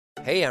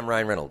Hey, I'm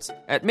Ryan Reynolds.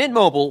 At Mint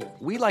Mobile,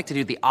 we like to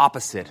do the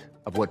opposite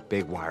of what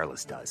Big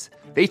Wireless does.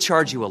 They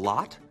charge you a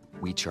lot,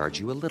 we charge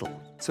you a little.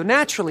 So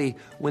naturally,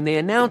 when they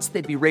announced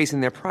they'd be raising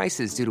their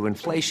prices due to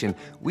inflation,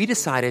 we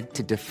decided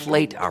to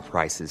deflate our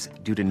prices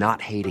due to not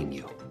hating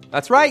you.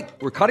 That's right.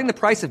 We're cutting the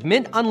price of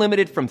Mint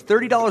Unlimited from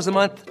 $30 a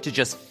month to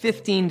just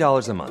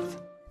 $15 a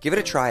month. Give it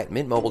a try at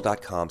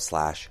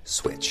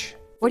mintmobile.com/switch.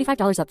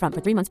 $45 up front for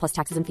 3 months plus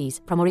taxes and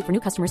fees. Promo rate for new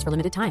customers for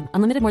limited time.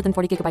 Unlimited more than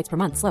 40 gigabytes per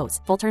month. Slows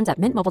full terms at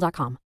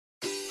mintmobile.com.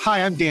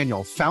 Hi, I'm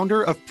Daniel,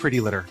 founder of Pretty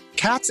Litter.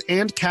 Cats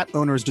and cat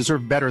owners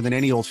deserve better than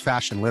any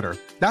old-fashioned litter.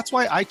 That's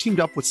why I teamed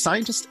up with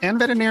scientists and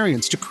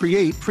veterinarians to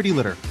create Pretty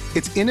Litter.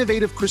 Its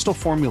innovative crystal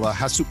formula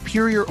has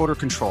superior odor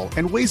control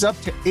and weighs up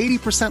to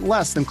 80%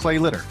 less than clay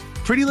litter.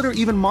 Pretty Litter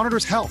even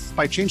monitors health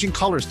by changing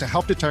colors to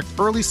help detect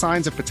early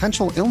signs of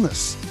potential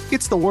illness.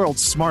 It's the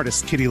world's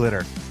smartest kitty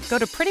litter. Go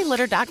to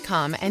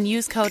prettylitter.com and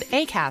use code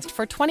ACAST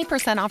for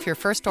 20% off your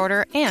first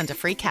order and a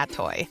free cat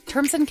toy.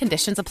 Terms and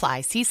conditions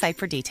apply. See site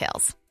for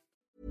details.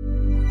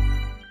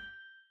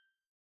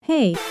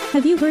 Hey,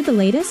 have you heard the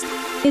latest?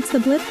 It's the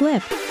Blip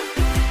Blip.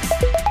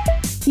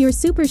 Your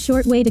super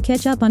short way to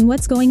catch up on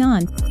what's going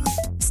on.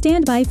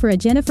 Stand by for a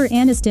Jennifer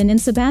Aniston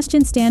and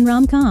Sebastian Stan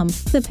rom-com.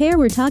 The pair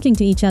were talking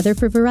to each other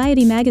for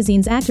Variety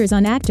magazine's Actors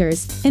on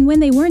Actors, and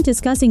when they weren't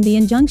discussing the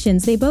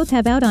injunctions they both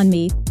have out on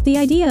me, the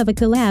idea of a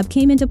collab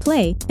came into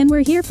play, and we're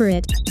here for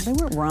it. They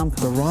weren't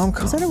rom-coms. The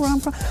rom-coms. Is that a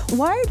rom-com?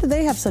 Why do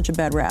they have such a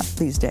bad rap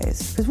these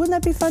days? Because wouldn't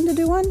that be fun to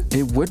do one?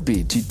 It would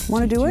be. Do you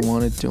want to do it? Do you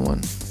want to do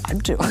one?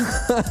 I'd do it.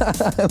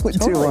 I would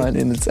do one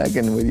in a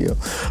second with you.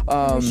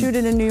 You shoot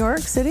it in New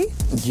York City?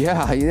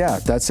 Yeah,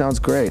 that sounds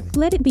great.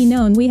 Let it be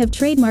known we have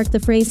trademarked the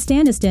phrase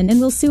Stanniston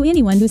and will sue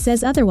anyone who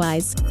says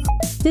otherwise.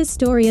 This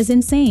story is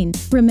insane.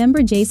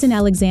 Remember Jason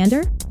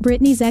Alexander?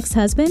 Britney's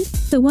ex-husband?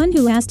 The one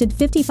who lasted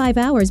 55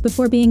 hours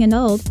before being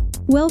annulled?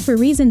 Well, for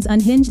reasons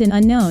unhinged and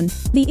unknown,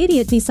 the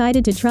idiot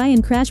decided to try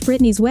and crash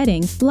Britney's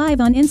wedding, live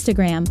on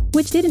Instagram,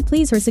 which didn't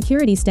please her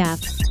security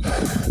staff.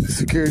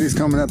 Security's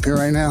coming up here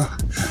right now.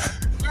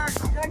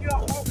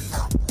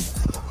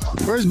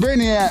 Where's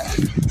Britney at?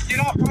 Get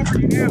off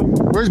property now.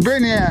 Where's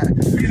Britney at?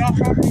 Get off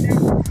property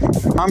now.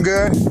 I'm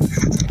good.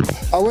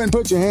 I wouldn't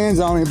put your hands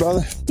on me,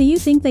 brother. Do you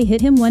think they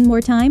hit him one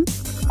more time?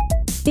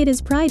 It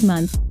is Pride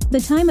Month, the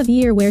time of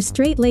year where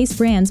straight-laced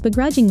brands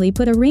begrudgingly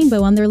put a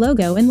rainbow on their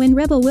logo and when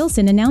Rebel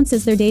Wilson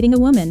announces they're dating a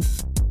woman.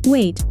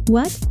 Wait,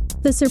 what?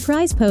 The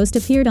surprise post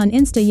appeared on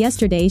Insta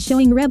yesterday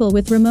showing Rebel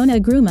with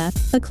Ramona Agruma,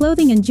 a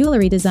clothing and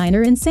jewelry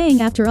designer, and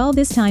saying after all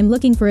this time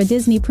looking for a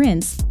Disney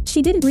prince,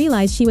 she didn't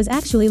realize she was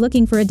actually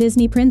looking for a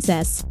Disney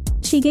princess.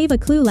 She gave a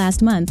clue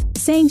last month,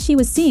 saying she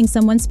was seeing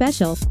someone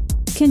special.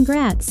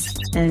 Congrats.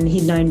 And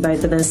he'd known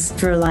both of us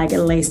for like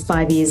at least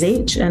 5 years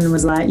each and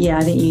was like, yeah,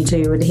 I think you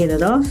two would hit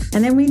it off.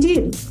 And then we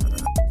did.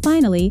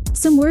 Finally,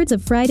 some words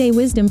of Friday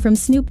wisdom from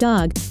Snoop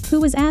Dogg,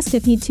 who was asked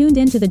if he tuned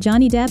into the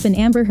Johnny Depp and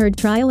Amber Heard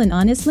trial, and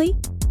honestly,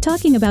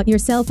 talking about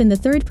yourself in the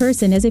third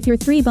person as if you're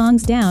 3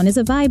 bongs down is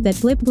a vibe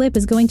that Blip Blip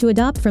is going to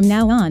adopt from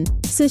now on.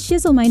 So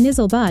shizzle my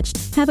nizzle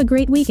botched. Have a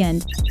great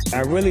weekend.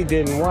 I really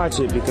didn't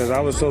watch it because I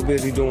was so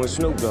busy doing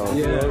Snoop Dogg.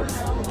 Yeah. You know?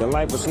 The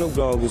life of Snoop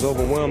Dogg is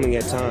overwhelming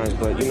at times,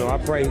 but I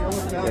pray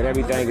that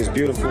everything is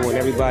beautiful and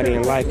everybody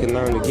in life can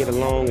learn to get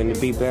along and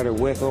to be better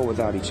with or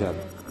without each other.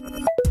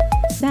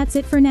 That's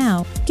it for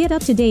now. Get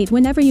up to date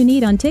whenever you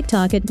need on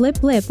TikTok at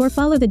Blip Blip or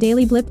follow the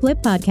Daily Blip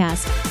Blip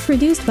podcast.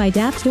 Produced by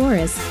Daft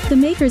Doris, the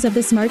makers of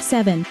the Smart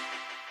 7.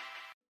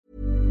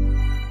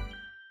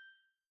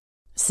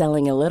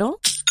 Selling a little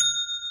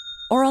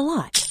or a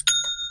lot?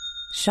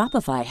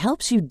 Shopify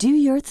helps you do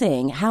your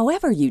thing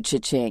however you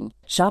cha-ching.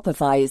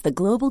 Shopify is the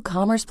global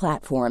commerce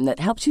platform that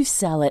helps you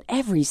sell at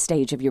every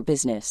stage of your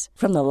business.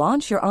 From the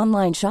launch your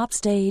online shop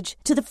stage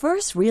to the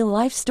first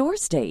real-life store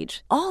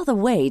stage, all the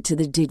way to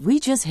the did we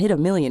just hit a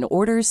million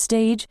orders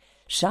stage.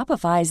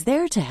 Shopify is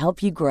there to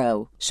help you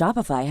grow.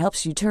 Shopify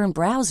helps you turn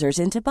browsers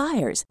into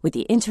buyers with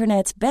the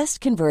internet's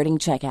best converting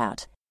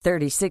checkout.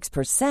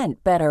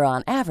 36% better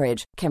on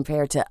average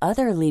compared to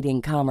other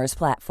leading commerce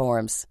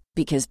platforms.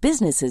 Because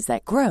businesses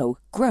that grow,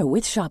 grow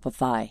with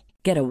Shopify.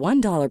 Get a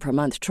 $1 per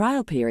month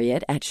trial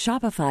period at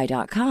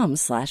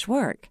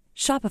shopify.com/work.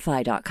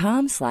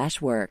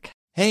 Shopify.com/work.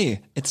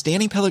 Hey, it's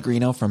Danny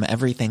Pellegrino from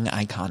Everything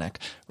Iconic.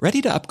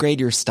 Ready to upgrade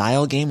your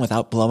style game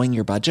without blowing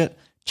your budget?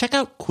 Check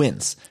out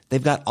Quince.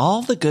 They've got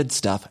all the good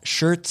stuff,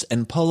 shirts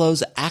and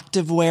polos,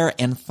 activewear,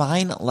 and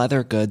fine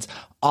leather goods,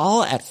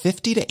 all at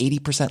 50 to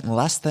 80%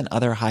 less than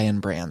other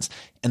high-end brands.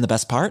 And the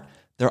best part?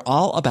 They're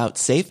all about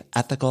safe,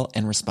 ethical,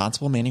 and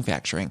responsible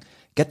manufacturing.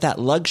 Get that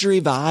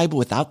luxury vibe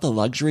without the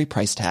luxury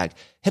price tag.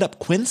 Hit up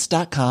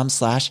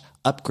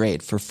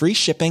quince.com/upgrade for free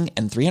shipping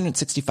and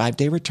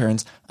 365-day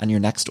returns on your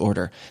next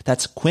order.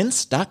 That's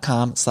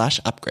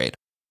quince.com/upgrade.